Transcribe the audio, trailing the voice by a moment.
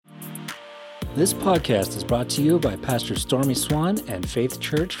This podcast is brought to you by Pastor Stormy Swan and Faith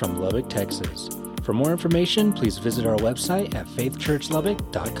Church from Lubbock, Texas. For more information, please visit our website at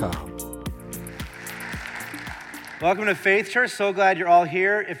faithchurchlubbock.com. Welcome to Faith Church. So glad you're all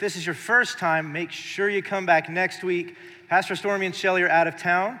here. If this is your first time, make sure you come back next week. Pastor Stormy and Shelly are out of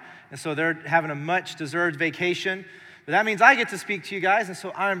town, and so they're having a much-deserved vacation. But that means I get to speak to you guys, and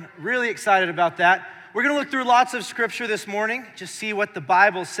so I'm really excited about that. We're going to look through lots of scripture this morning, just see what the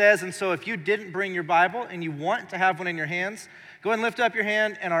Bible says. And so if you didn't bring your Bible and you want to have one in your hands, go ahead and lift up your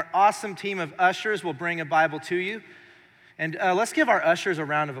hand, and our awesome team of ushers will bring a Bible to you. And let's give our ushers a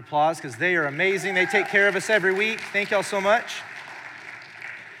round of applause because they are amazing. They take care of us every week. Thank y'all so much.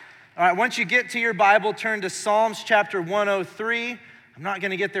 All right, once you get to your Bible, turn to Psalms chapter 103. I'm not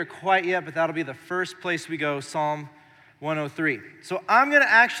going to get there quite yet, but that'll be the first place we go, Psalm 103. So I'm going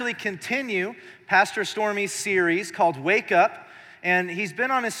to actually continue Pastor Stormy's series called Wake Up, and he's been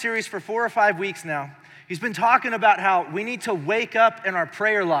on his series for 4 or 5 weeks now. He's been talking about how we need to wake up in our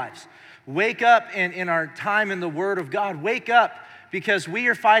prayer lives, wake up in our time in the Word of God, wake up because we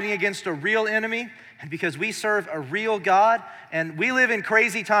are fighting against a real enemy and because we serve a real God, and we live in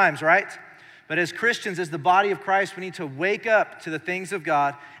crazy times, right? But as Christians, as the body of Christ, we need to wake up to the things of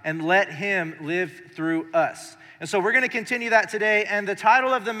God and let Him live through us. And so we're going to continue that today, and the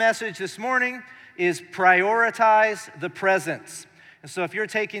title of the message this morning is Prioritize the Presence. And so if you're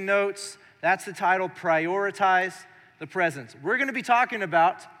taking notes, that's the title, Prioritize the Presence. We're going to be talking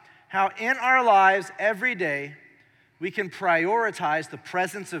about how in our lives every day we can prioritize the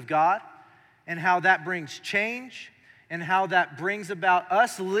presence of God and how that brings change and how that brings about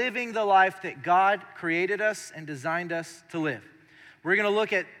us living the life that God created us and designed us to live. We're going to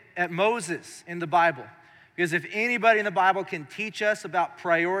look at Moses in the Bible. Because if anybody in the Bible can teach us about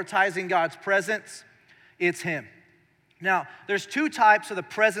prioritizing God's presence, it's him. Now, there's 2 types of the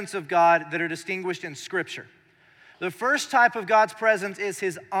presence of God that are distinguished in Scripture. The first type of God's presence is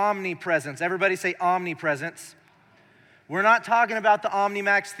His omnipresence. Everybody say omnipresence. We're not talking about the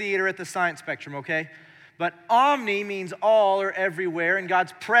OmniMax Theater at the Science Spectrum, okay? But omni means all or everywhere, and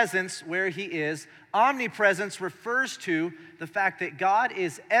God's presence, where He is. Omnipresence refers to the fact that God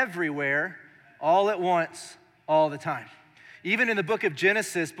is everywhere, all at once, all the time. Even in the book of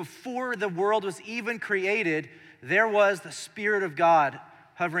Genesis, before the world was even created, there was the Spirit of God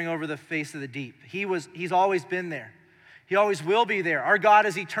hovering over the face of the deep. He's always been there. He always will be there. Our God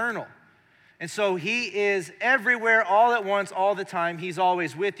is eternal. And so He is everywhere, all at once, all the time. He's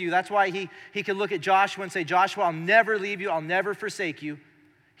always with you. That's why he could look at Joshua and say, Joshua, I'll never leave you. I'll never forsake you.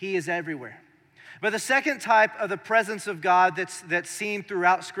 He is everywhere. But the second type of the presence of God that's seen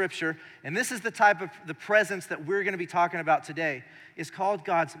throughout Scripture, and this is the type of the presence that we're going to be talking about today, is called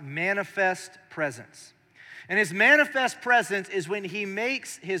God's manifest presence. And His manifest presence is when He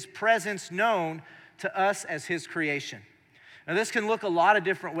makes His presence known to us as His creation. Now this can look a lot of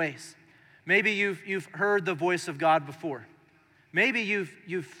different ways. Maybe you've heard the voice of God before. Maybe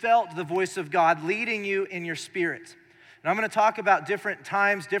you've felt the voice of God leading you in your spirit. And I'm going to talk about different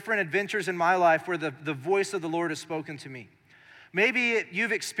times, different adventures in my life where the voice of the Lord has spoken to me. Maybe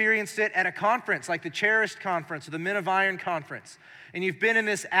you've experienced it at a conference like the Cherished Conference or the Men of Iron Conference. And you've been in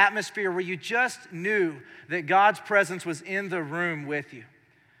this atmosphere where you just knew that God's presence was in the room with you.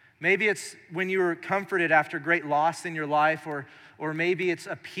 Maybe it's when you were comforted after great loss in your life, or maybe it's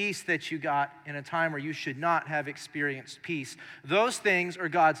a peace that you got in a time where you should not have experienced peace. Those things are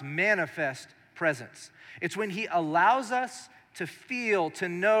God's manifest presence. It's when He allows us to feel, to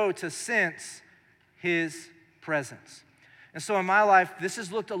know, to sense His presence. And so in my life, this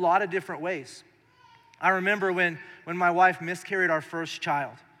has looked a lot of different ways. I remember when my wife miscarried our first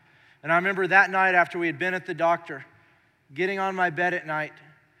child. And I remember that night after we had been at the doctor, getting on my bed at night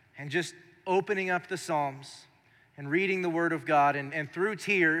and just opening up the Psalms and reading the Word of God and through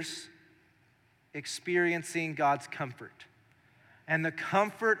tears, experiencing God's comfort. And the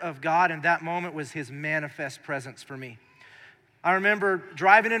comfort of God in that moment was His manifest presence for me. I remember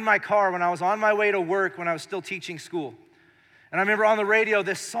driving in my car when I was on my way to work when I was still teaching school. And I remember on the radio,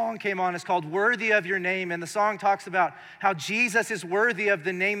 this song came on. It's called Worthy of Your Name. And the song talks about how Jesus is worthy of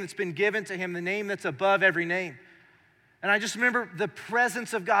the name that's been given to Him, the name that's above every name. And I just remember the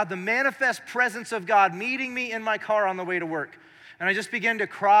presence of God, the manifest presence of God meeting me in my car on the way to work. And I just began to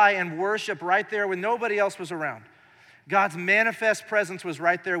cry and worship right there when nobody else was around. God's manifest presence was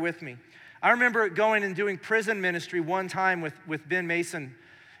right there with me. I remember going and doing prison ministry one time with Ben Mason,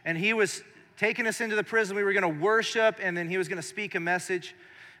 and he was taking us into the prison. We were going to worship, and then he was going to speak a message,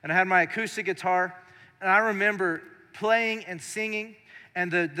 and I had my acoustic guitar, and I remember playing and singing,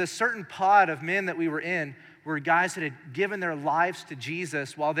 and the certain pod of men that we were in were guys that had given their lives to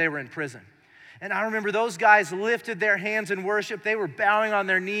Jesus while they were in prison. And I remember those guys lifted their hands in worship. They were bowing on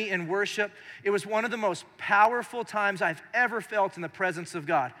their knee in worship. It was one of the most powerful times I've ever felt in the presence of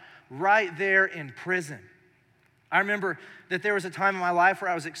God, right there in prison. I remember that there was a time in my life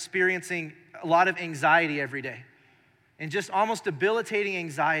where I was experiencing a lot of anxiety every day, and just almost debilitating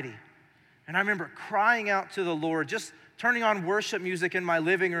anxiety. And I remember crying out to the Lord, just turning on worship music in my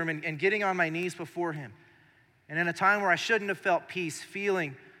living room and getting on my knees before him. And in a time where I shouldn't have felt peace,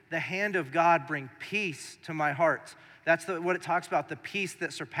 feeling the hand of God bring peace to my heart. That's what it talks about, the peace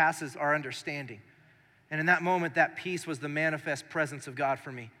that surpasses our understanding. And in that moment, that peace was the manifest presence of God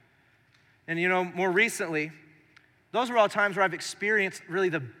for me. And more recently, those were all times where I've experienced really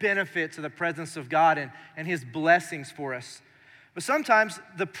the benefits of the presence of God and his blessings for us. But sometimes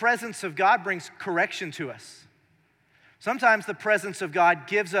the presence of God brings correction to us. Sometimes the presence of God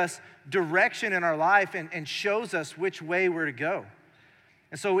gives us direction in our life and shows us which way we're to go.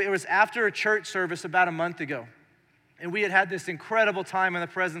 And so it was after a church service about a month ago, and we had this incredible time in the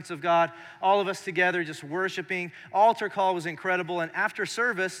presence of God, all of us together just worshiping. Altar call was incredible, and after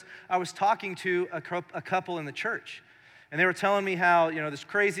service, I was talking to a couple in the church. And they were telling me how, this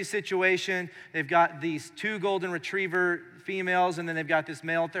crazy situation, they've got these 2 golden retriever females, and then they've got this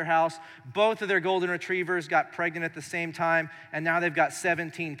male at their house. Both of their golden retrievers got pregnant at the same time, and now they've got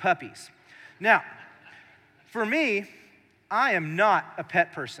 17 puppies. Now, for me, I am not a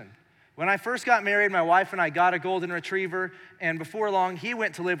pet person. When I first got married, my wife and I got a golden retriever, and before long, he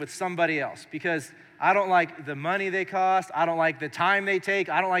went to live with somebody else because I don't like the money they cost, I don't like the time they take,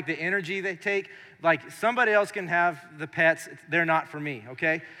 I don't like the energy they take. Like, somebody else can have the pets, they're not for me,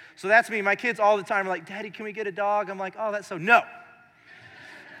 okay? So that's me. My kids all the time are like, Daddy, can we get a dog? I'm like, oh, that's so, no.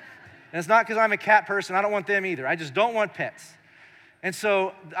 And it's not because I'm a cat person, I don't want them either. I just don't want pets. And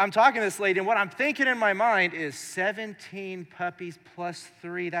so I'm talking to this lady, and what I'm thinking in my mind is 17 puppies plus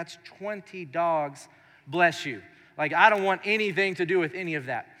 3, that's 20 dogs, bless you. Like, I don't want anything to do with any of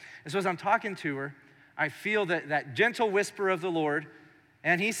that. And so as I'm talking to her, I feel that gentle whisper of the Lord,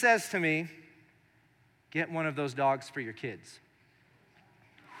 and he says to me, get one of those dogs for your kids.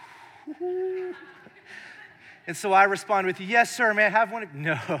 And so I respond with, yes, sir, may I have one?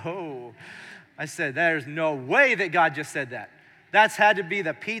 No. I said, there's no way that God just said that. That's had to be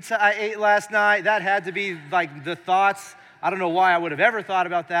the pizza I ate last night. That had to be like the thoughts. I don't know why I would have ever thought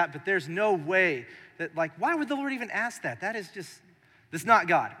about that, but there's no way that, why would the Lord even ask that? That's not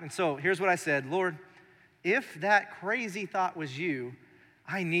God. And so here's what I said, Lord, if that crazy thought was you,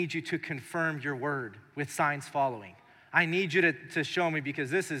 I need you to confirm your word with signs following. I need you to show me,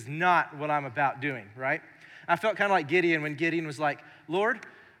 because this is not what I'm about doing, right? I felt kind of like Gideon when Gideon was like, Lord,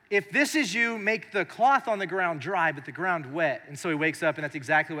 if this is you, make the cloth on the ground dry, but the ground wet. And so he wakes up, and that's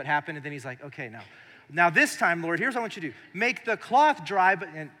exactly what happened. And then he's like, okay, now this time, Lord, here's what I want you to do. Make the cloth dry,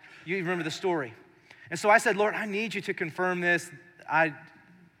 and you remember the story. And so I said, Lord, I need you to confirm this.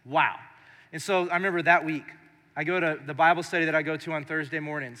 Wow. And so I remember that week, I go to the Bible study that I go to on Thursday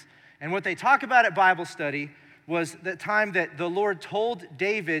mornings. And what they talk about at Bible study was the time that the Lord told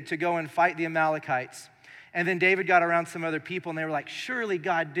David to go and fight the Amalekites. And then David got around some other people, and they were like, surely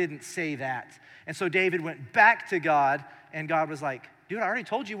God didn't say that. And so David went back to God, and God was like, dude, I already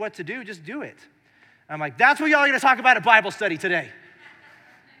told you what to do, just do it. I'm like, that's what y'all are gonna talk about at Bible study today.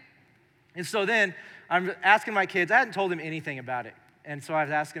 And so then I'm asking my kids, I hadn't told them anything about it. And so I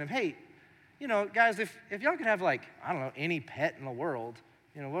was asking them, hey, guys, if y'all could have any pet in the world,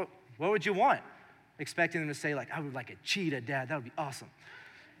 what would you want? Expecting them to say I would like a cheetah, Dad, that would be awesome.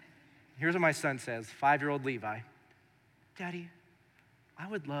 Here's what my son says, 5-year-old Levi. Daddy, I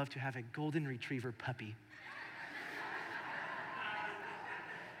would love to have a golden retriever puppy.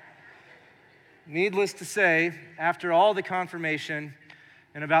 Needless to say, after all the confirmation,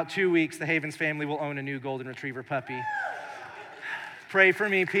 in about 2 weeks, the Havens family will own a new golden retriever puppy. Pray for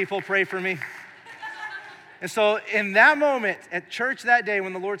me, people, pray for me. And so in that moment at church that day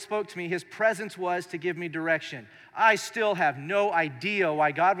when the Lord spoke to me, his presence was to give me direction. I still have no idea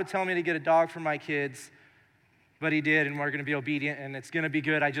why God would tell me to get a dog for my kids, but he did, and we're gonna be obedient, and it's gonna be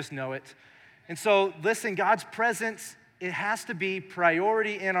good, I just know it. And so listen, God's presence, it has to be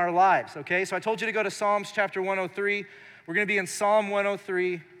priority in our lives, okay? So I told you to go to Psalms chapter 103. We're gonna be in Psalm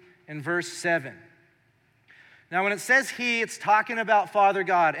 103 and verse 7. Now when it says he, it's talking about Father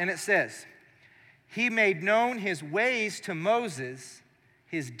God, and it says, he made known his ways to Moses,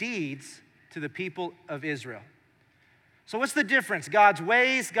 his deeds to the people of Israel. So what's the difference? God's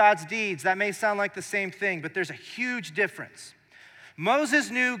ways, God's deeds. That may sound like the same thing, but there's a huge difference.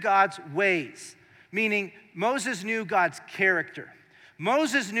 Moses knew God's ways, meaning Moses knew God's character.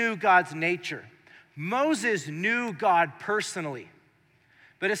 Moses knew God's nature. Moses knew God personally.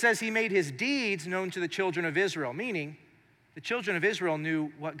 But it says he made his deeds known to the children of Israel, meaning the children of Israel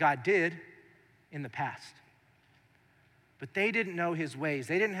knew what God did in the past. But they didn't know his ways.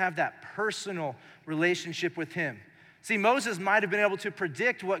 They didn't have that personal relationship with him. See, Moses might have been able to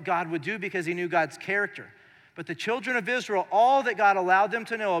predict what God would do because he knew God's character. But the children of Israel, all that God allowed them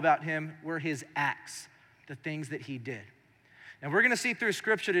to know about him were his acts, the things that he did. And we're going to see through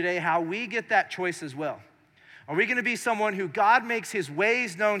Scripture today how we get that choice as well. Are we going to be someone who God makes his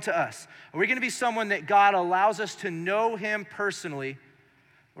ways known to us? Are we going to be someone that God allows us to know him personally?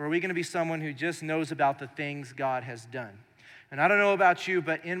 Or are we going to be someone who just knows about the things God has done? And I don't know about you,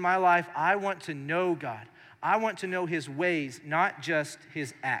 but in my life, I want to know God. I want to know his ways, not just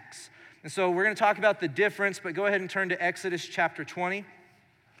his acts. And so we're going to talk about the difference, but go ahead and turn to Exodus chapter 20.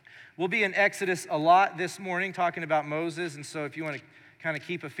 We'll be in Exodus a lot this morning talking about Moses, and so if you want to kind of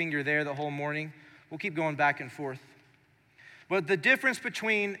keep a finger there the whole morning, we'll keep going back and forth. But the difference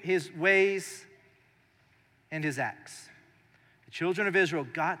between his ways and his acts. The children of Israel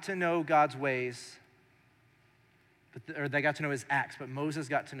got to know God's ways, or they got to know his acts, but Moses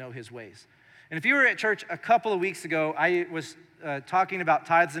got to know his ways. And if you were at church a couple of weeks ago, I was talking about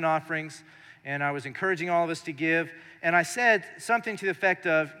tithes and offerings, and I was encouraging all of us to give. And I said something to the effect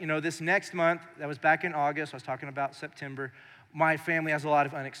of, this next month, that was back in August, I was talking about September, my family has a lot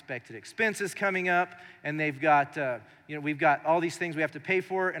of unexpected expenses coming up, and they've got, we've got all these things we have to pay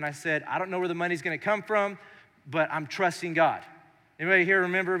for. And I said, I don't know where the money's going to come from, but I'm trusting God. Anybody here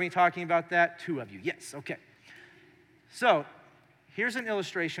remember me talking about that? 2 of you. Yes, okay. So here's an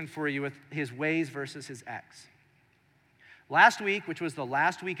illustration for you with his ways versus his acts. Last week, which was the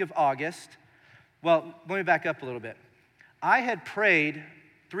last week of August, well, let me back up a little bit. I had prayed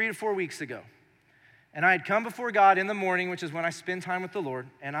 3 to 4 weeks ago, and I had come before God in the morning, which is when I spend time with the Lord,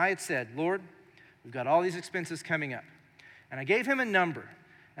 and I had said, Lord, we've got all these expenses coming up. And I gave him a number,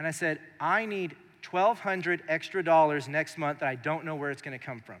 and I said, I need $1,200 extra next month that I don't know where it's going to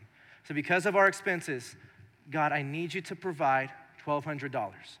come from. So because of our expenses, God, I need you to provide $1,200.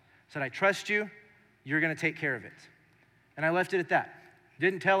 I said, I trust you. You're going to take care of it. And I left it at that.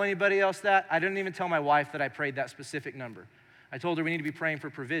 Didn't tell anybody else that. I didn't even tell my wife that I prayed that specific number. I told her we need to be praying for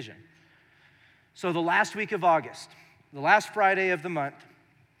provision. So the last week of August, the last Friday of the month,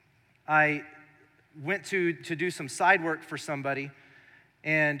 I went to do some side work for somebody.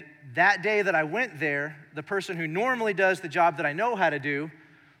 And that day that I went there, the person who normally does the job that I know how to do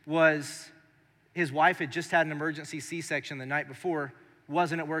his wife had just had an emergency C-section the night before,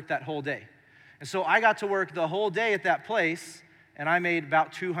 wasn't at work that whole day. And so I got to work the whole day at that place, and I made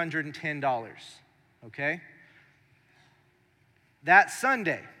about $210, okay? That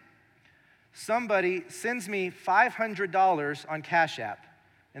Sunday, somebody sends me $500 on Cash App,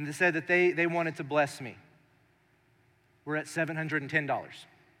 and they said that they wanted to bless me. We're at $710.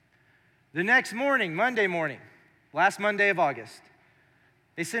 The next morning, Monday morning, last Monday of August,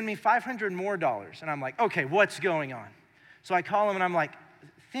 they send me $500 more, and I'm like, okay, what's going on? So I call them, and I'm like,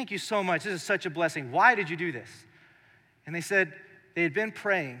 thank you so much. This is such a blessing. Why did you do this? And they said they had been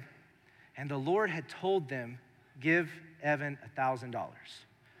praying, and the Lord had told them, give Evan $1,000.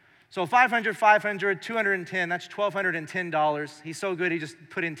 So 500, 210, that's $1,210. He's so good, he just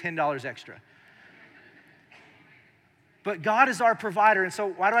put in $10 extra. But God is our provider, and so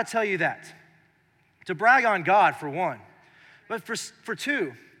why do I tell you that? To brag on God, for one. But for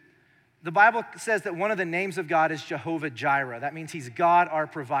two, the Bible says that one of the names of God is Jehovah Jireh. That means he's God, our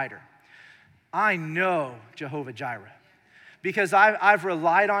provider. I know Jehovah Jireh because I've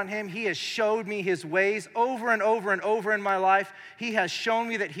relied on him. He has showed me his ways over and over and over in my life. He has shown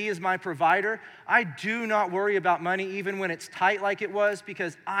me that he is my provider. I do not worry about money even when it's tight like it was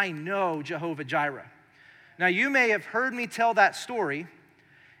because I know Jehovah Jireh. Now, you may have heard me tell that story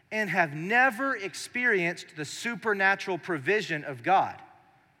and have never experienced the supernatural provision of God.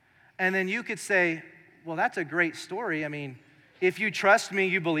 And then you could say, well, that's a great story. I mean, if you trust me,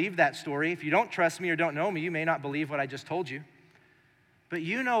 you believe that story. If you don't trust me or don't know me, you may not believe what I just told you. But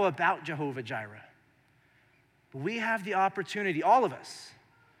you know about Jehovah Jireh. We have the opportunity, all of us,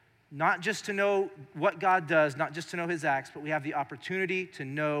 not just to know what God does, not just to know his acts, but we have the opportunity to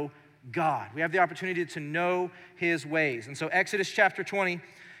know God. We have the opportunity to know his ways. And so Exodus chapter 20,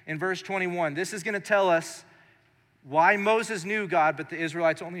 in verse 21, this is going to tell us why Moses knew God, but the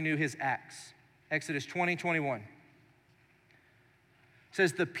Israelites only knew his acts. Exodus 20, 21. It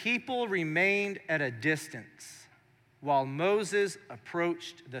says, the people remained at a distance while Moses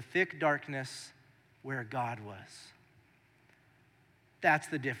approached the thick darkness where God was. That's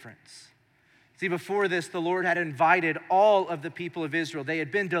the difference. See, before this, the Lord had invited all of the people of Israel. They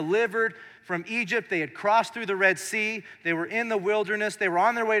had been delivered from Egypt. They had crossed through the Red Sea. They were in the wilderness. They were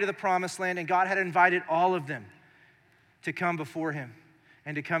on their way to the Promised Land, and God had invited all of them to come before him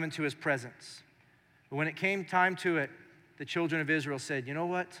and to come into his presence. But when it came time to it, the children of Israel said, you know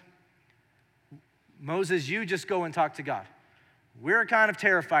what? Moses, you just go and talk to God. We're kind of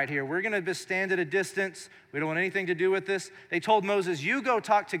terrified here. We're going to just stand at a distance. We don't want anything to do with this. They told Moses, you go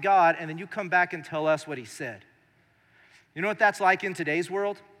talk to God, and then you come back and tell us what he said. You know what that's like in today's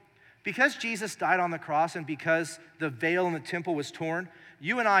world? Because Jesus died on the cross and because the veil in the temple was torn,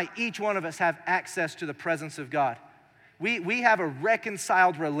 you and I, each one of us, have access to the presence of God. We have a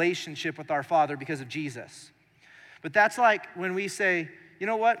reconciled relationship with our Father because of Jesus. But that's like when we say, you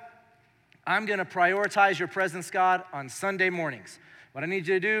know what? I'm going to prioritize your presence, God, on Sunday mornings. What I need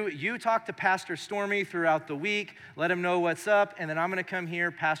you to do, you talk to Pastor Stormy throughout the week, let him know what's up, and then I'm going to come here.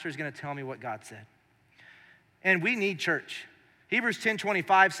 Pastor's going to tell me what God said. And we need church. Hebrews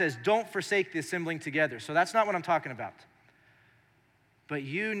 10:25 says, don't forsake the assembling together. So that's not what I'm talking about. But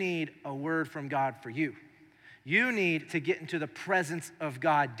you need a word from God for you. You need to get into the presence of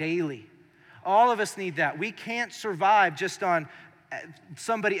God daily. All of us need that. We can't survive just on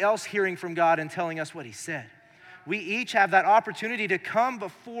somebody else hearing from God and telling us what he said. We each have that opportunity to come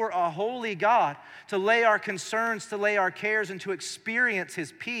before a holy God, to lay our concerns, to lay our cares, and to experience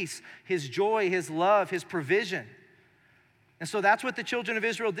his peace, his joy, his love, his provision. And so that's what the children of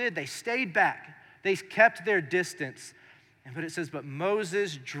Israel did. They stayed back. They kept their distance. But it says, but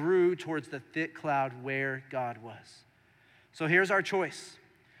Moses drew towards the thick cloud where God was. So here's our choice.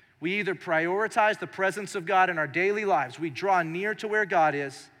 We either prioritize the presence of God in our daily lives, we draw near to where God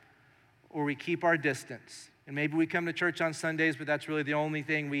is, or we keep our distance. And maybe we come to church on Sundays, but that's really the only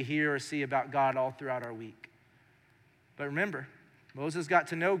thing we hear or see about God all throughout our week. But remember, Moses got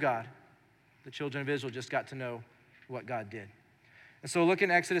to know God. The children of Israel just got to know what God did. And so look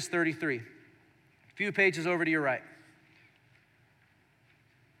in Exodus 33, a few pages over to your right.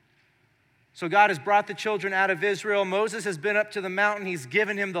 So God has brought the children out of Israel. Moses has been up to the mountain. He's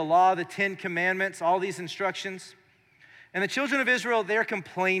given him the law, the 10 commandments, all these instructions. And the children of Israel, they're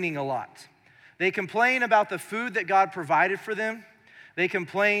complaining a lot. They complain about the food that God provided for them. They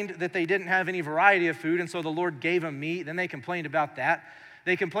complained that they didn't have any variety of food, and so the Lord gave them meat. Then they complained about that.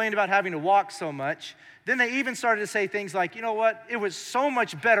 They complained about having to walk so much. Then they even started to say things like, you know what? It was so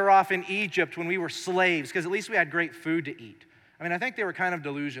much better off in Egypt when we were slaves because at least we had great food to eat. I mean, I think they were kind of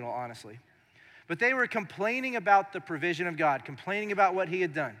delusional, honestly. But they were complaining about the provision of God, complaining about what he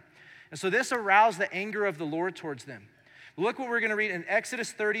had done. And so this aroused the anger of the Lord towards them. Look what we're going to read in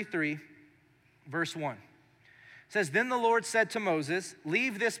Exodus 33, verse 1. It says, then the Lord said to Moses,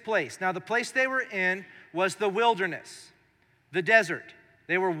 leave this place. Now the place they were in was the wilderness, the desert.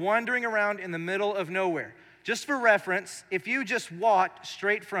 They were wandering around in the middle of nowhere. Just for reference, if you just walked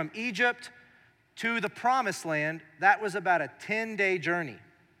straight from Egypt to the Promised Land, that was about a 10-day journey.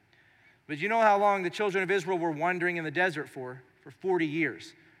 But you know how long the children of Israel were wandering in the desert for 40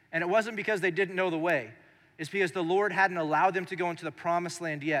 years. And it wasn't because they didn't know the way. It's because the Lord hadn't allowed them to go into the Promised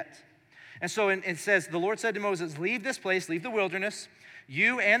Land yet. And so it says, the Lord said to Moses, leave this place, leave the wilderness,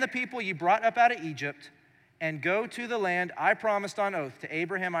 you and the people you brought up out of Egypt, and go to the land I promised on oath to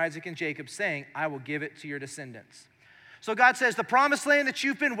Abraham, Isaac, and Jacob, saying, I will give it to your descendants. So God says, the Promised Land that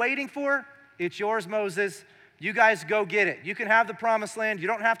you've been waiting for, it's yours, Moses. You guys go get it. You can have the Promised Land. You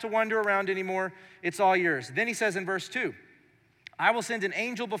don't have to wander around anymore. It's all yours. Then he says in verse 2, I will send an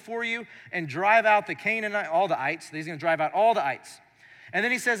angel before you and drive out the Canaanites, all the ites. He's going to drive out all the ites. And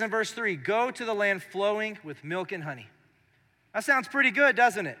then he says in verse 3, go to the land flowing with milk and honey. That sounds pretty good,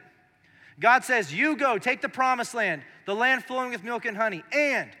 doesn't it? God says, you go, take the Promised Land, the land flowing with milk and honey,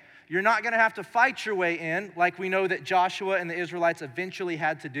 and you're not going to have to fight your way in like we know that Joshua and the Israelites eventually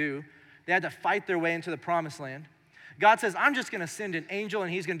had to do. They had to fight their way into the Promised Land. God says, I'm just going to send an angel,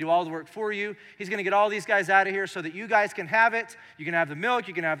 and he's going to do all the work for you. He's going to get all these guys out of here so that you guys can have it. You can have the milk.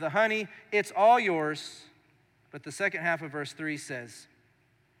 You can have the honey. It's all yours. But the second half of verse 3 says,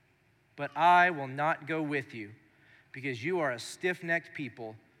 but I will not go with you because you are a stiff-necked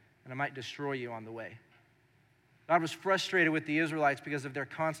people, and I might destroy you on the way. God was frustrated with the Israelites because of their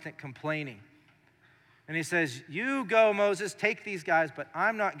constant complaining. And he says, you go, Moses, take these guys, but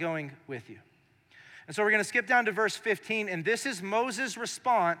I'm not going with you. And so we're going to skip down to verse 15, and this is Moses'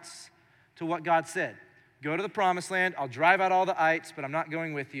 response to what God said. Go to the Promised Land, I'll drive out all the ites, but I'm not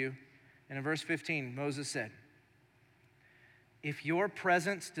going with you. And in verse 15, Moses said, if your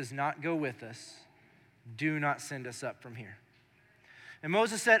presence does not go with us, do not send us up from here. And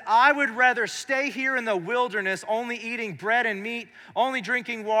Moses said, I would rather stay here in the wilderness, only eating bread and meat, only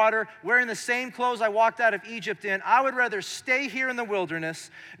drinking water, wearing the same clothes I walked out of Egypt in. I would rather stay here in the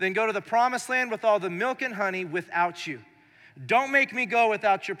wilderness than go to the promised land with all the milk and honey without you. Don't make me go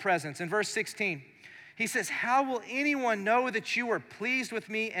without your presence. In verse 16, he says, how will anyone know that you are pleased with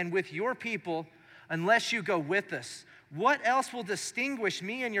me and with your people unless you go with us? What else will distinguish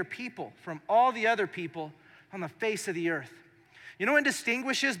me and your people from all the other people on the face of the earth? You know what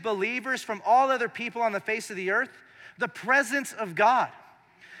distinguishes believers from all other people on the face of the earth? The presence of God.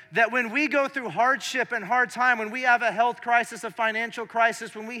 That when we go through hardship and hard time, when we have a health crisis, a financial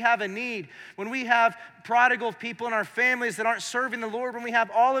crisis, when we have a need, when we have prodigal people in our families that aren't serving the Lord, when we have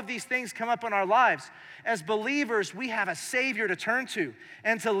all of these things come up in our lives, as believers, we have a Savior to turn to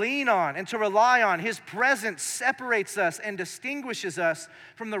and to lean on and to rely on. His presence separates us and distinguishes us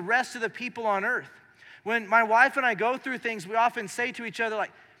from the rest of the people on earth. When my wife and I go through things, we often say to each other,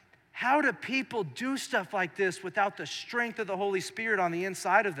 like, how do people do stuff like this without the strength of the Holy Spirit on the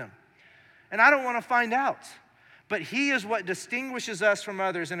inside of them? And I don't want to find out. But He is what distinguishes us from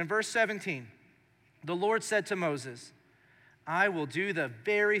others. And in verse 17, the Lord said to Moses, I will do the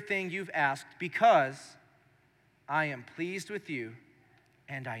very thing you've asked because I am pleased with you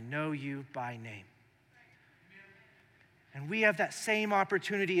and I know you by name. And we have that same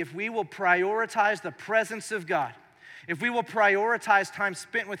opportunity if we will prioritize the presence of God, if we will prioritize time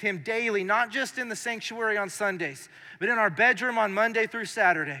spent with Him daily, not just in the sanctuary on Sundays, but in our bedroom on Monday through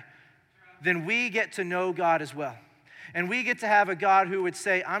Saturday, then we get to know God as well. And we get to have a God who would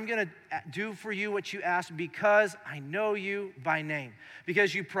say, I'm going to do for you what you asked because I know you by name,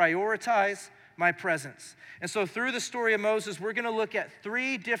 because you prioritize my presence. And so through the story of Moses, we're going to look at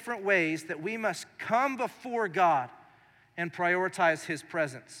 3 different ways that we must come before God and prioritize His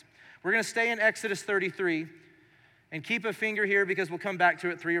presence. We're going to stay in Exodus 33 and keep a finger here because we'll come back to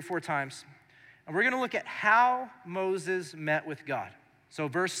it 3 or 4 times. And we're going to look at how Moses met with God. So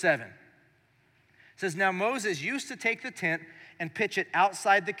verse 7 says, now Moses used to take the tent and pitch it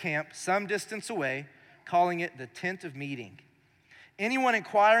outside the camp some distance away, calling it the tent of meeting. Anyone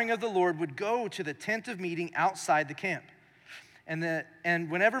inquiring of the Lord would go to the tent of meeting outside the camp.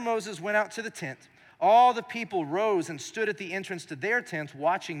 And whenever Moses went out to the tent, all the people rose and stood at the entrance to their tents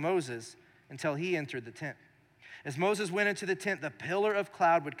watching Moses until he entered the tent. As Moses went into the tent, the pillar of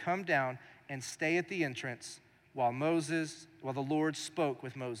cloud would come down and stay at the entrance while the Lord spoke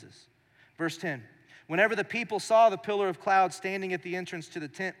with Moses. Verse 10, whenever the people saw the pillar of cloud standing at the entrance to the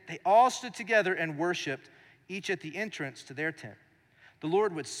tent, they all stood together and worshiped, each at the entrance to their tent. The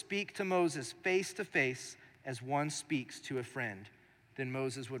Lord would speak to Moses face to face as one speaks to a friend. Then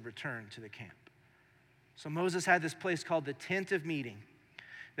Moses would return to the camp. So Moses had this place called the tent of meeting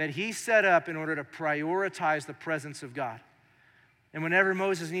that he set up in order to prioritize the presence of God. And whenever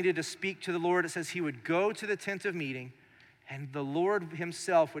Moses needed to speak to the Lord, it says he would go to the tent of meeting and the Lord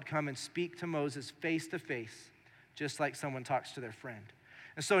Himself would come and speak to Moses face to face, just like someone talks to their friend.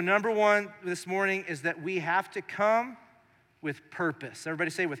 And so number 1 this morning is that we have to come with purpose.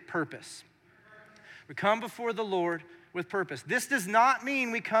 Everybody say with purpose. We come before the Lord with purpose. This does not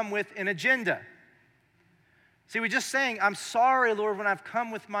mean we come with an agenda. See, we just saying, I'm sorry, Lord, when I've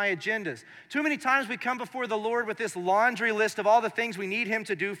come with my agendas. Too many times we come before the Lord with this laundry list of all the things we need Him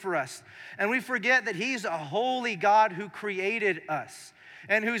to do for us. And we forget that He's a holy God who created us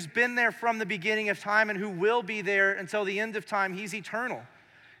and who's been there from the beginning of time and who will be there until the end of time. He's eternal.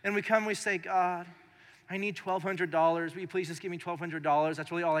 And we come and we say, God, I need $1,200. Will you please just give me $1,200?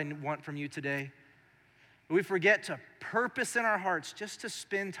 That's really all I want from you today. But we forget to purpose in our hearts just to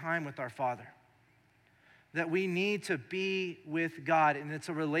spend time with our Father. That we need to be with God, and it's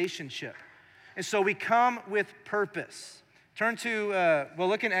a relationship. And so we come with purpose. Turn to,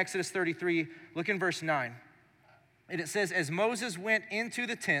 look in Exodus 33, look in verse 9. And it says, as Moses went into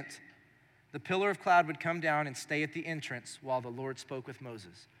the tent, the pillar of cloud would come down and stay at the entrance while the Lord spoke with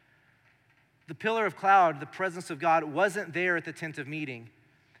Moses. The pillar of cloud, the presence of God, wasn't there at the tent of meeting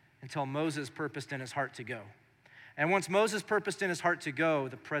until Moses purposed in his heart to go. And once Moses purposed in his heart to go,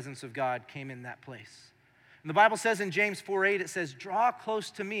 the presence of God came in that place. And the Bible says in James 4:8, it says, draw close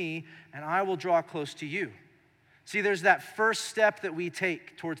to me and I will draw close to you. See, there's that first step that we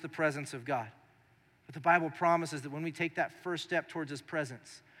take towards the presence of God. But the Bible promises that when we take that first step towards His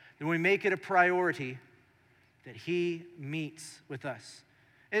presence, then we make it a priority that He meets with us.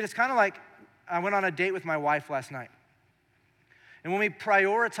 It is kind of like I went on a date with my wife last night. And when we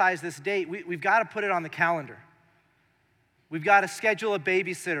prioritize this date, we've got to put it on the calendar. We've got to schedule a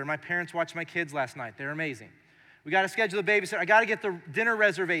babysitter. My parents watched my kids last night. They're amazing. We got to schedule a babysitter. I got to get the dinner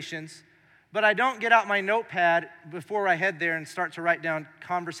reservations but I don't get out my notepad before I head there and start to write down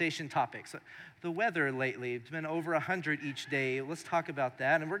conversation topics. The weather lately, it's been over 100 each day. Let's talk about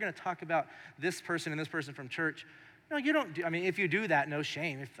that. And we're going to talk about this person and this person from church. No, you don't do, I mean, if you do that, no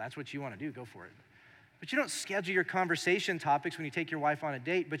shame. If that's what you want to do, go for it. But you don't schedule your conversation topics when you take your wife on a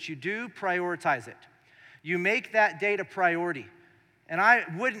date, but you do prioritize it. You make that date a priority. And I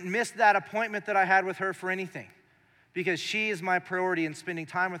wouldn't miss that appointment that I had with her for anything, because she is my priority and spending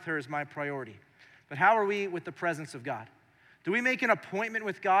time with her is my priority. But how are we with the presence of God? Do we make an appointment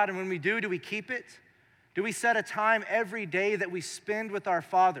with God, and when we do we keep it? Do we set a time every day that we spend with our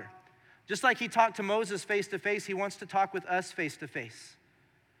Father? Just like he talked to Moses face to face, he wants to talk with us face to face.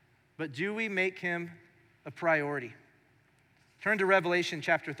 But do we make him a priority? Turn to Revelation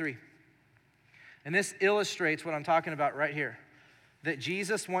chapter 3. And this illustrates what I'm talking about right here, that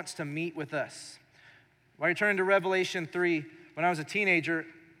Jesus wants to meet with us. While you're turning to Revelation 3, when I was a teenager,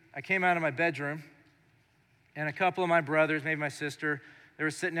 I came out of my bedroom, and a couple of my brothers, maybe my sister, they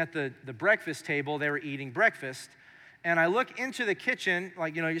were sitting at the breakfast table. They were eating breakfast. And I look into the kitchen,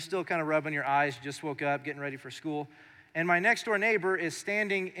 like, you're still kind of rubbing your eyes, you just woke up, getting ready for school. And my next door neighbor is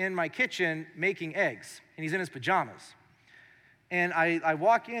standing in my kitchen making eggs, and he's in his pajamas. And I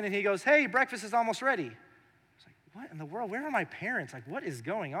walk in, and he goes, "Hey, breakfast is almost ready." I was like, what in the world? Where are my parents? Like, what is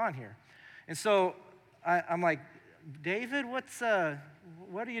going on here? And so I'm like, "David, what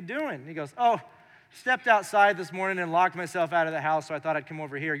are you doing?" And he goes, "Oh, stepped outside this morning and locked myself out of the house, so I thought I'd come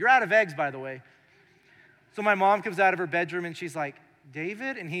over here. You're out of eggs, by the way." So my mom comes out of her bedroom, and she's like,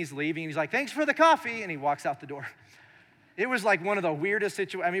 "David?" And he's leaving. He's like, "Thanks for the coffee." And he walks out the door. It was like one of the weirdest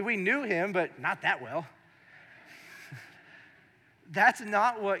situations. I mean, we knew him, but not that well. That's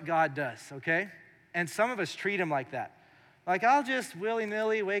not what God does, okay? And some of us treat him like that. Like, I'll just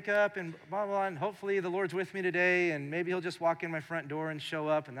willy-nilly wake up and blah, blah, and hopefully the Lord's with me today, and maybe he'll just walk in my front door and show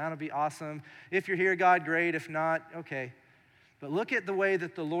up, and that'll be awesome. If you're here, God, great. If not, okay. But look at the way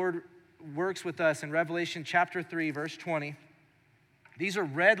that the Lord works with us in Revelation chapter 3, verse 20. These are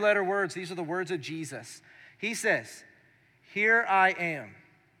red letter words. These are the words of Jesus. He says, "Here I am,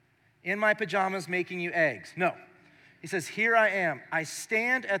 in my pajamas making you eggs." No. He says, "Here I am. I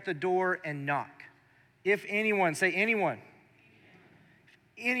stand at the door and knock. If anyone," say anyone,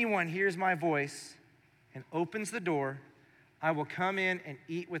 "anyone hears my voice and opens the door, I will come in and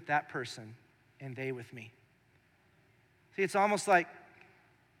eat with that person and they with me." See, it's almost like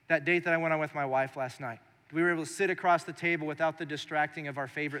that date that I went on with my wife last night. We were able to sit across the table without the distracting of our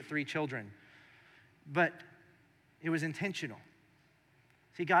favorite 3 children. But it was intentional.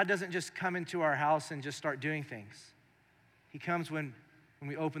 See, God doesn't just come into our house and just start doing things. He comes when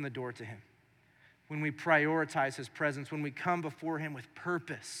we open the door to him, when we prioritize his presence, when we come before him with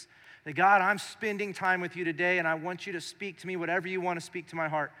purpose. That, God, I'm spending time with you today, and I want you to speak to me whatever you want to speak to my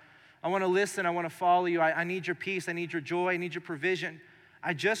heart. I want to listen. I want to follow you. I need your peace. I need your joy. I need your provision.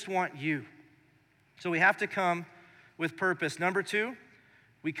 I just want you. So we have to come with purpose. Number 2,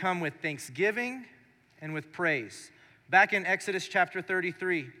 we come with thanksgiving and with praise. Back in Exodus chapter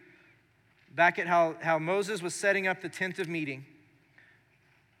 33, back at how Moses was setting up the tent of meeting.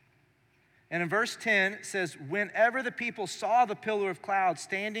 And in verse 10, it says, "Whenever the people saw the pillar of cloud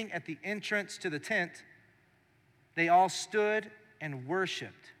standing at the entrance to the tent, they all stood and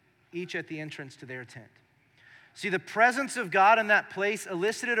worshiped, each at the entrance to their tent." See, the presence of God in that place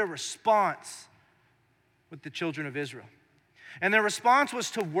elicited a response with the children of Israel. And their response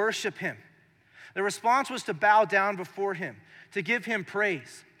was to worship him. The response was to bow down before him, to give him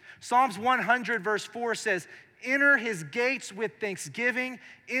praise. Psalms 100 verse 4 says, "Enter his gates with thanksgiving,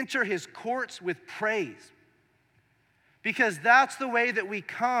 enter his courts with praise." Because that's the way that we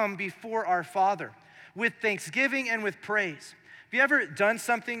come before our Father, with thanksgiving and with praise. Have you ever done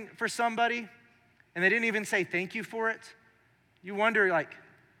something for somebody and they didn't even say thank you for it? You wonder, like,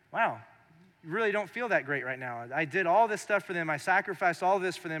 wow, you really don't feel that great right now. I did all this stuff for them. I sacrificed all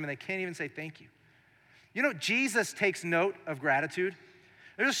this for them, and they can't even say thank you. You know, Jesus takes note of gratitude.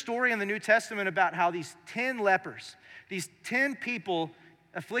 There's a story in the New Testament about how these 10 lepers, these 10 people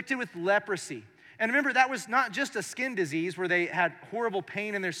afflicted with leprosy. And remember, that was not just a skin disease where they had horrible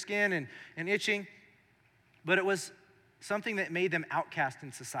pain in their skin and itching, but it was something that made them outcast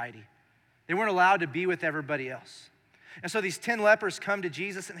in society. They weren't allowed to be with everybody else. And so these 10 lepers come to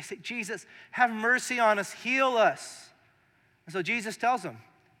Jesus and they say, "Jesus, have mercy on us, heal us." And so Jesus tells them,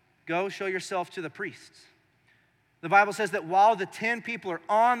 "Go show yourself to the priests." The Bible says that while the 10 people are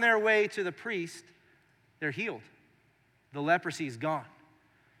on their way to the priest, they're healed. The leprosy is gone.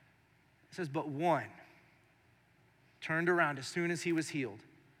 It says, but one turned around as soon as he was healed,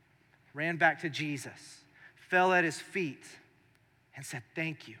 ran back to Jesus, fell at his feet, and said,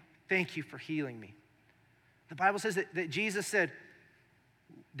 "Thank you. Thank you for healing me. The Bible says that Jesus said,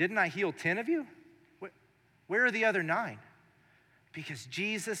 didn't I heal 10 of you? Where are the other 9? Because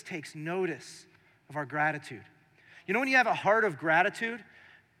Jesus takes notice of our gratitude. You know, when you have a heart of gratitude,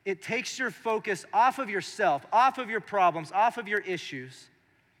 it takes your focus off of yourself, off of your problems, off of your issues,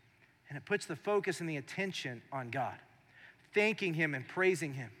 and it puts the focus and the attention on God, thanking Him and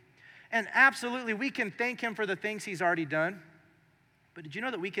praising Him. And absolutely, we can thank Him for the things He's already done, but did you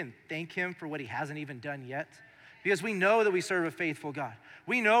know that we can thank Him for what He hasn't even done yet? Because we know that we serve a faithful God.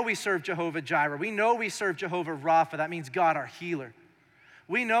 We know we serve Jehovah Jireh. We know we serve Jehovah Rapha. That means God, our healer.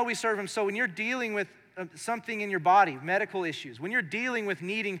 We know we serve Him. So when you're dealing with something in your body, medical issues, when you're dealing with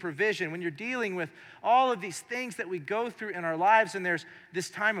needing provision, when you're dealing with all of these things that we go through in our lives, and there's this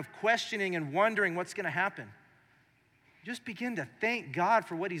time of questioning and wondering what's going to happen, just begin to thank God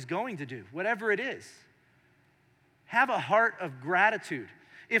for what He's going to do, whatever it is. Have a heart of gratitude.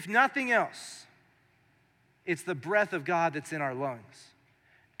 If nothing else, it's the breath of God that's in our lungs.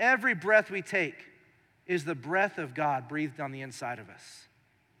 Every breath we take is the breath of God breathed on the inside of us.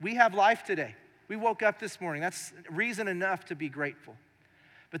 We have life today. We woke up this morning. That's reason enough to be grateful.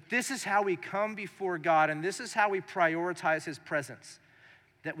 But this is how we come before God, and this is how we prioritize His presence,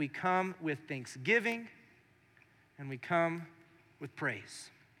 that we come with thanksgiving and we come with praise.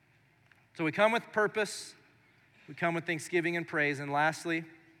 So we come with purpose, we come with thanksgiving and praise, and lastly,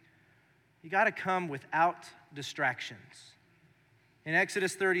 you got to come without distractions. In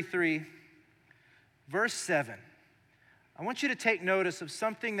Exodus 33, verse 7, I want you to take notice of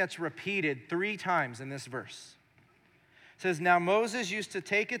something that's repeated 3 times in this verse. It says, now Moses used to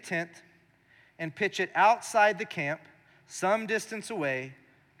take a tent and pitch it outside the camp, some distance away,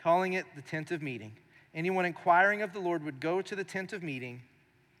 calling it the tent of meeting. Anyone inquiring of the Lord would go to the tent of meeting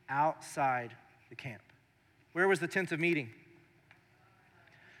outside the camp. Where was the tent of meeting?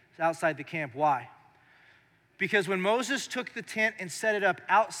 It's outside the camp. Why? Because when Moses took the tent and set it up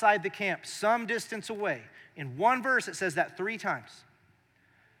outside the camp, some distance away, in one verse it says that 3 times,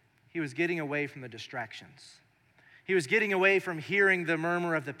 he was getting away from the distractions. He was getting away from hearing the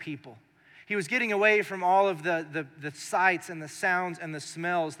murmur of the people. He was getting away from all of the sights and the sounds and the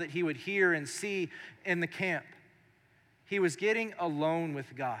smells that he would hear and see in the camp. He was getting alone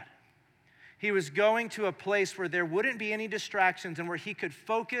with God. He was going to a place where there wouldn't be any distractions and where he could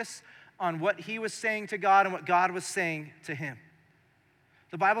focus on what he was saying to God and what God was saying to him.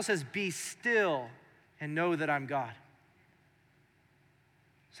 The Bible says, be still and know that I'm God.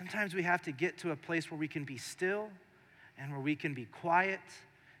 Sometimes we have to get to a place where we can be still and where we can be quiet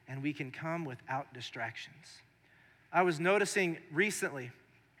and we can come without distractions. I was noticing recently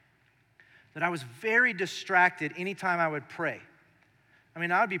that I was very distracted anytime I would pray. I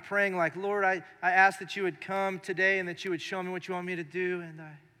mean, I would be praying like, Lord, I ask that you would come today and that you would show me what you want me to do, and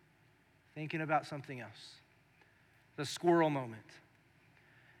I thinking about something else. The squirrel moment.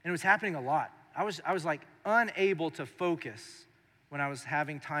 And it was happening a lot. I was like unable to focus when I was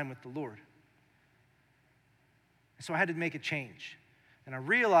having time with the Lord. And so I had to make a change. And I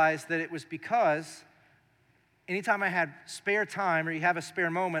realized that it was because anytime I had spare time or you have a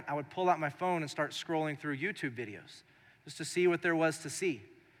spare moment, I would pull out my phone and start scrolling through YouTube videos just to see what there was to see.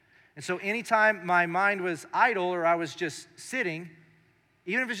 And so anytime my mind was idle or I was just sitting,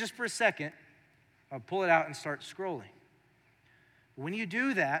 even if it's just for a second, I'll pull it out and start scrolling. When you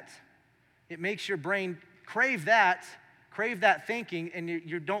do that, it makes your brain crave that thinking, and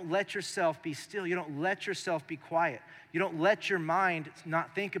you don't let yourself be still. You don't let yourself be quiet. You don't let your mind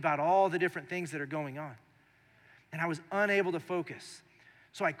not think about all the different things that are going on. And I was unable to focus.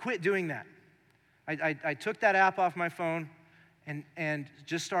 So I quit doing that. I took that app off my phone and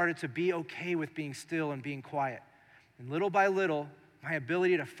just started to be okay with being still and being quiet. And little by little, my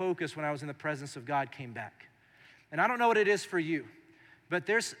ability to focus when I was in the presence of God came back. And I don't know what it is for you, but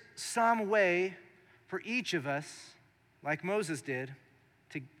there's some way for each of us, like Moses did,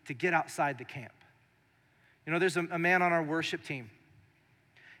 to get outside the camp. You know, there's a man on our worship team,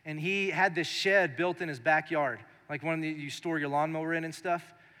 and he had this shed built in his backyard, like one that you store your lawnmower in and stuff.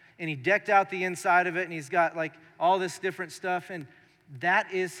 And he decked out the inside of it, and he's got like all this different stuff, and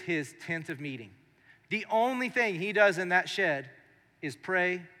that is his tent of meeting. The only thing he does in that shed is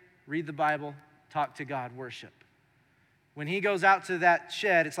pray, read the Bible, talk to God, worship. When he goes out to that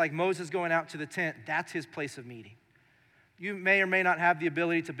shed, it's like Moses going out to the tent. That's his place of meeting. You may or may not have the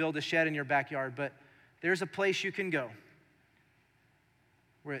ability to build a shed in your backyard, but there's a place you can go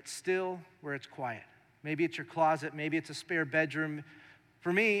where it's still, where it's quiet. Maybe it's your closet, maybe it's a spare bedroom.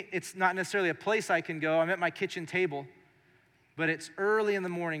 For me, it's not necessarily a place I can go. I'm at my kitchen table, but it's early in the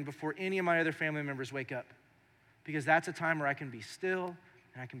morning before any of my other family members wake up, because that's a time where I can be still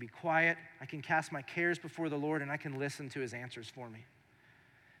and I can be quiet. I can cast my cares before the Lord, and I can listen to his answers for me.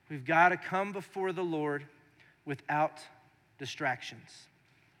 We've got to come before the Lord without distractions.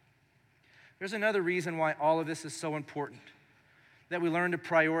 There's another reason why all of this is so important, that we learn to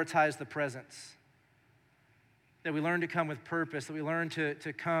prioritize the presence, that we learn to come with purpose, that we learn to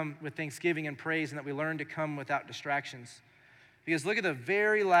come with thanksgiving and praise, and that we learn to come without distractions. Because look at the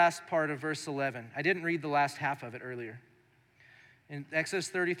very last part of verse 11. I didn't read the last half of it earlier. In Exodus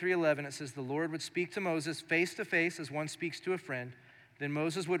 33:11, it says, the Lord would speak to Moses face to face as one speaks to a friend. Then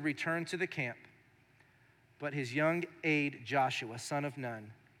Moses would return to the camp. But his young aide, Joshua, son of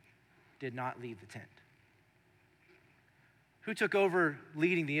Nun, did not leave the tent. Who took over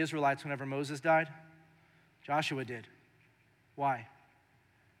leading the Israelites whenever Moses died? Joshua did. Why?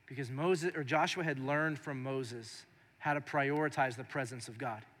 Because Joshua had learned from Moses how to prioritize the presence of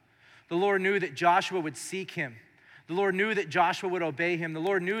God. The Lord knew that Joshua would seek him. The Lord knew that Joshua would obey him. The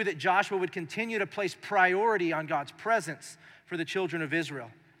Lord knew that Joshua would continue to place priority on God's presence for the children of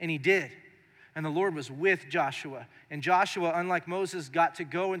Israel. And he did. And the Lord was with Joshua. And Joshua, unlike Moses, got to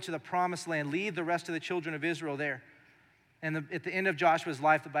go into the promised land, lead the rest of the children of Israel there. And at the end of Joshua's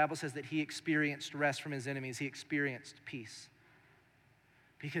life, the Bible says that he experienced rest from his enemies. He experienced peace.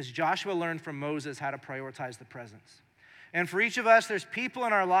 Because Joshua learned from Moses how to prioritize the presence. And for each of us, there's people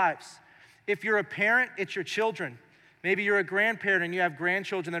in our lives. If you're a parent, it's your children. Maybe you're a grandparent and you have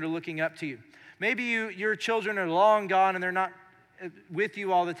grandchildren that are looking up to you. Maybe your children are long gone and they're not with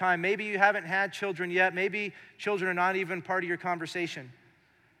you all the time. Maybe you haven't had children yet. Maybe children are not even part of your conversation.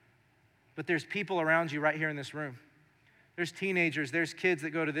 But there's people around you right here in this room. There's teenagers, there's kids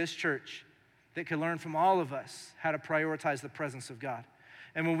that go to this church that can learn from all of us how to prioritize the presence of God.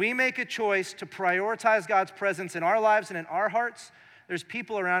 And when we make a choice to prioritize God's presence in our lives and in our hearts, there's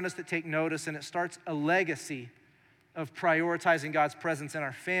people around us that take notice, and it starts a legacy of prioritizing God's presence in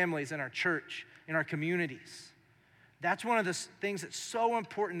our families, in our church, in our communities. That's one of the things that's so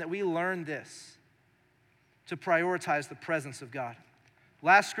important, that we learn this, to prioritize the presence of God.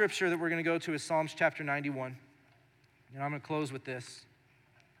 Last scripture that we're going to go to is Psalms chapter 91. And I'm going to close with this.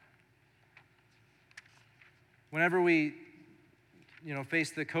 Whenever we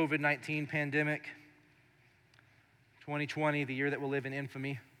face the COVID-19 pandemic, 2020, the year that will live in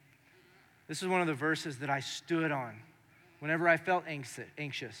infamy, this is one of the verses that I stood on whenever I felt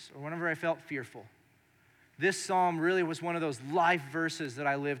anxious or whenever I felt fearful. This psalm really was one of those life verses that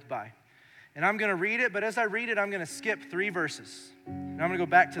I lived by. And I'm going to read it, but as I read it, I'm going to skip 3 verses. And I'm going to go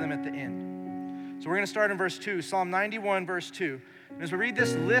back to them at the end. So we're going to start in verse 2, Psalm 91, verse 2. And as we read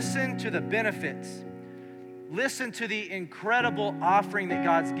this, listen to the benefits. Listen to the incredible offering that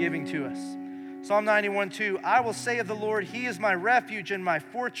God's giving to us. Psalm 91, 2, I will say of the Lord, He is my refuge and my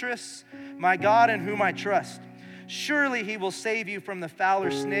fortress, my God in whom I trust. Surely He will save you from the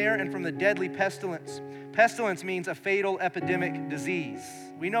fowler's snare and from the deadly pestilence. Pestilence means a fatal epidemic disease.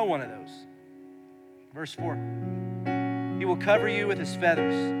 We know one of those. Verse 4, He will cover you with His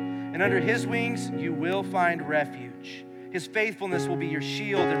feathers, and under His wings you will find refuge. His faithfulness will be your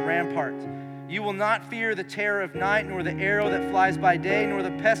shield and rampart. You will not fear the terror of night, nor the arrow that flies by day, nor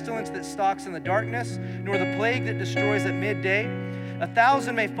the pestilence that stalks in the darkness, nor the plague that destroys at midday.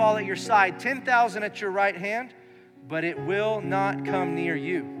 1,000 may fall at your side, 10,000 at your right hand, but it will not come near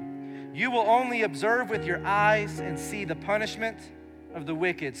you. You will only observe with your eyes and see the punishment of the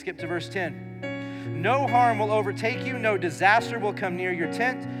wicked. Skip to verse 10. No harm will overtake you, no disaster will come near your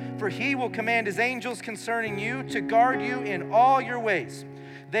tent, for He will command His angels concerning you to guard you in all your ways.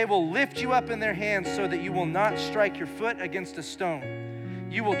 They will lift you up in their hands so that you will not strike your foot against a stone.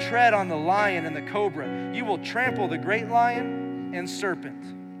 You will tread on the lion and the cobra. You will trample the great lion and serpent.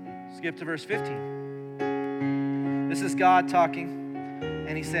 Skip to verse 15. This is God talking,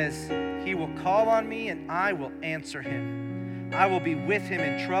 and He says, He will call on me and I will answer him. I will be with him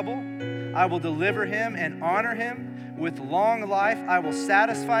in trouble. I will deliver him and honor him. With long life I will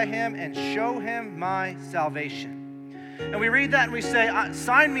satisfy him and show him my salvation. And we read that and we say,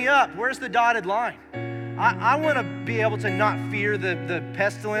 sign me up. Where's the dotted line? I want to be able to not fear the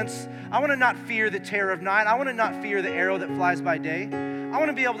pestilence. I want to not fear the terror of night. I want to not fear the arrow that flies by day. I want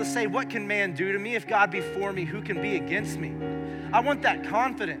to be able to say, what can man do to me? If God be for me, who can be against me? I want that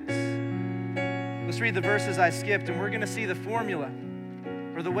confidence. Let's read the verses I skipped, and we're going to see the formula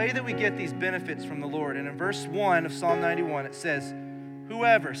or the way that we get these benefits from the Lord. And in verse 1 of Psalm 91, it says,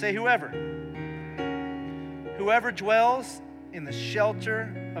 whoever, say whoever dwells in the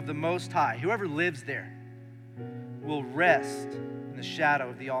shelter of the Most High, whoever lives there, will rest in the shadow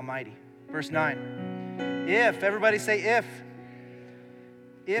of the Almighty. Verse 9, if, everybody say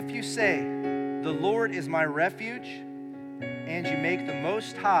if you say, the Lord is my refuge, and you make the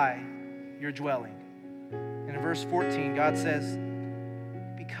Most High your dwelling. And in verse 14, God says,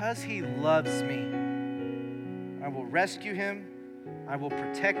 because he loves me, I will rescue him, I will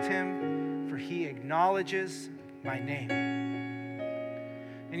protect him, for he acknowledges my name.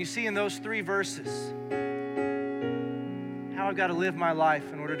 And you see in those 3 verses how I've got to live my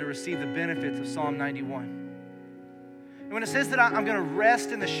life in order to receive the benefits of Psalm 91. And when it says that I'm going to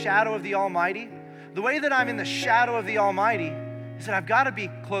rest in the shadow of the Almighty, the way that I'm in the shadow of the Almighty is that I've got to be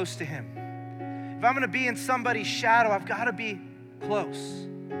close to him. If I'm going to be in somebody's shadow, I've got to be close.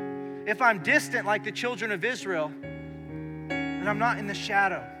 If I'm distant like the children of Israel, then I'm not in the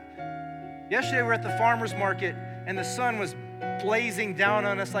shadow. Yesterday we were at the farmer's market and the sun was blazing down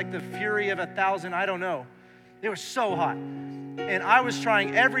on us like the fury of 1,000, I don't know. It was so hot. And I was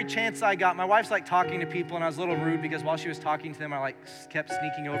trying every chance I got. My wife's like talking to people and I was a little rude because while she was talking to them, I like kept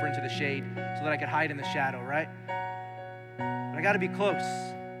sneaking over into the shade so that I could hide in the shadow, right? But I got to be close.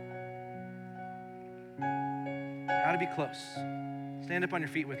 Got to be close. Stand up on your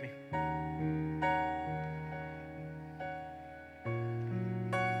feet with me.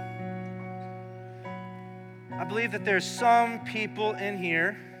 I believe that there's some people in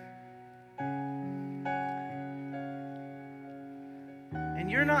here and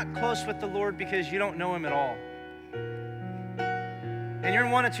you're not close with the Lord because you don't know him at all. And you're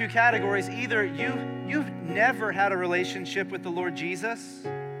in one of 2 categories. Either you've never had a relationship with the Lord Jesus,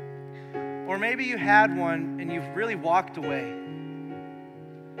 or maybe you had one and you've really walked away.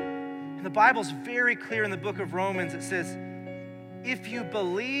 And the Bible's very clear in the book of Romans. It says, if you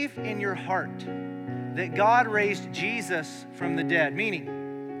believe in your heart that God raised Jesus from the dead,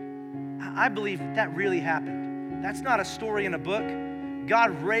 meaning, I believe that really happened. That's not a story in a book.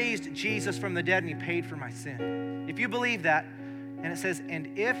 God raised Jesus from the dead and he paid for my sin. If you believe that, and it says,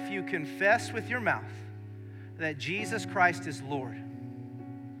 and if you confess with your mouth that Jesus Christ is Lord,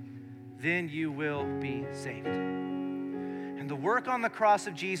 then you will be saved. And the work on the cross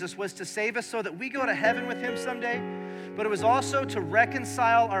of Jesus was to save us so that we go to heaven with him someday, but it was also to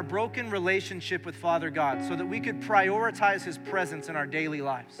reconcile our broken relationship with Father God so that we could prioritize his presence in our daily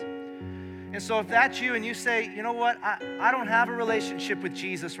lives. And so if that's you and you say, you know what, I don't have a relationship with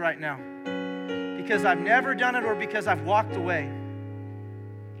Jesus right now because I've never done it or because I've walked away.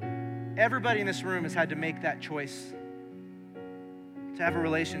 Everybody in this room has had to make that choice to have a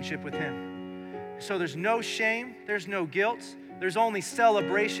relationship with him. So there's no shame, there's no guilt, there's only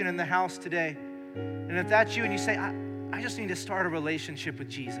celebration in the house today. And if that's you and you say, I just need to start a relationship with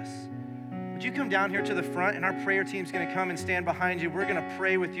Jesus, would you come down here to the front and our prayer team's gonna come and stand behind you. We're gonna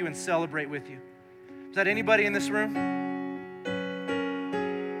pray with you and celebrate with you. Is that anybody in this room?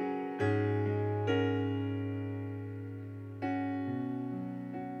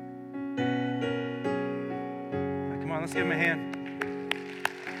 Come on, let's give him a hand.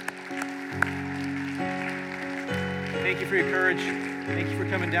 Thank you for your courage. Thank you for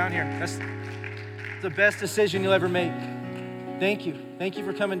coming down here. That's the best decision you'll ever make. Thank you. Thank you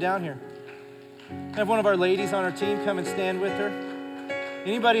for coming down here. Have one of our ladies on our team come and stand with her.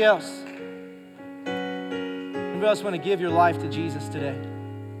 Anybody else? Anybody else want to give your life to Jesus today?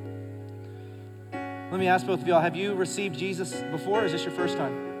 Let me ask both of y'all, have you received Jesus before, or is this your first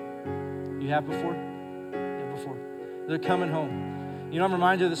time? You have before? You have before. They're coming home. You know, I'm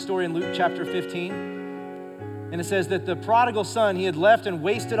reminded of the story in Luke chapter 15. And it says that the prodigal son, he had left and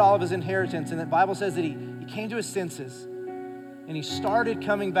wasted all of his inheritance. And the Bible says that he came to his senses and he started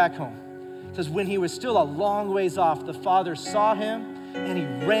coming back home. It says when he was still a long ways off, the father saw him and he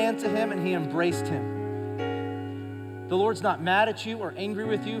ran to him and he embraced him. The Lord's not mad at you or angry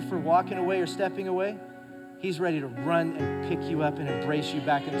with you for walking away or stepping away. He's ready to run and pick you up and embrace you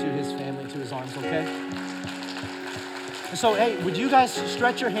back into his family, into his arms, okay? And so, hey, would you guys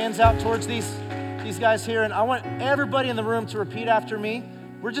stretch your hands out towards these guys here? And I want everybody in the room to repeat after me.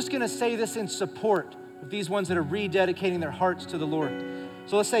 We're just gonna say this in support of these ones that are rededicating their hearts to the Lord.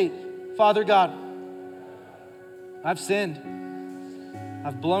 So let's say, Father God, I've sinned.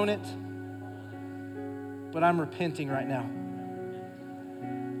 I've blown it, but I'm repenting right now.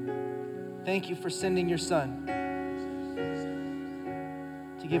 Thank you for sending your son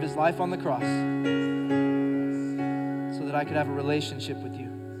to give his life on the cross so that I could have a relationship with you.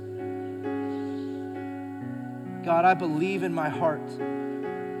 God, I believe in my heart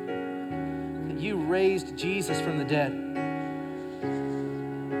that you raised Jesus from the dead,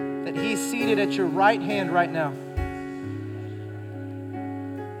 that he's seated at your right hand right now.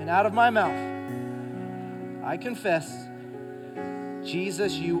 And out of my mouth, I confess,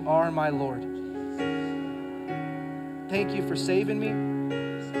 Jesus, you are my Lord. Thank you for saving me,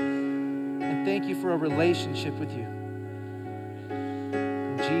 and thank you for a relationship with you.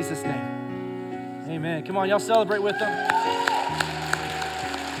 Jesus' name. Amen. Come on, y'all celebrate with them.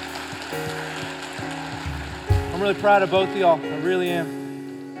 I'm really proud of both of y'all. I really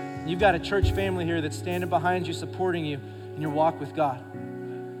am. You've got a church family here that's standing behind you, supporting you in your walk with God.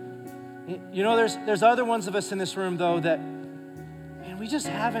 You know, there's other ones of us in this room, though, that, man, we just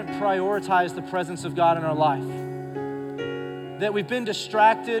haven't prioritized the presence of God in our life. That we've been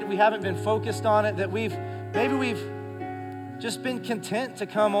distracted, we haven't been focused on it, that maybe we've just been content to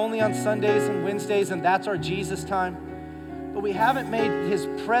come only on Sundays and Wednesdays, and that's our Jesus time. But we haven't made his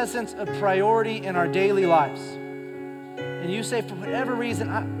presence a priority in our daily lives. And you say, for whatever reason,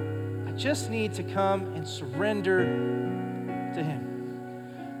 I just need to come and surrender to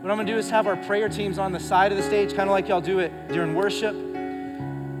him. What I'm gonna do is have our prayer teams on the side of the stage, kind of like y'all do it during worship.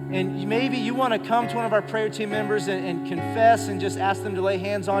 And maybe you wanna come to one of our prayer team members and confess and just ask them to lay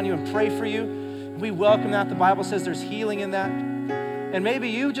hands on you and pray for you. We welcome that. The Bible says there's healing in that. And maybe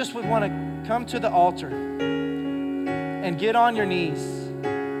you just would wanna come to the altar and get on your knees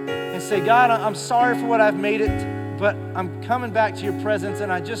and say, God, I'm sorry for what I've made it, but I'm coming back to your presence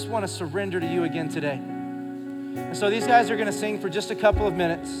and I just wanna surrender to you again today. And so these guys are gonna sing for just a couple of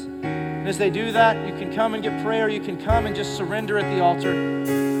minutes. And as they do that, you can come and get prayer, you can come and just surrender at the altar.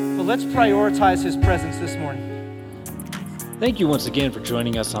 But let's prioritize his presence this morning. Thank you once again for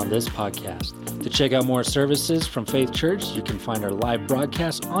joining us on this podcast. To check out more services from Faith Church, you can find our live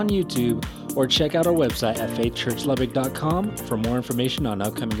broadcast on YouTube or check out our website at faithchurchlubbock.com for more information on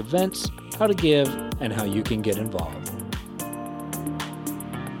upcoming events, how to give, and how you can get involved.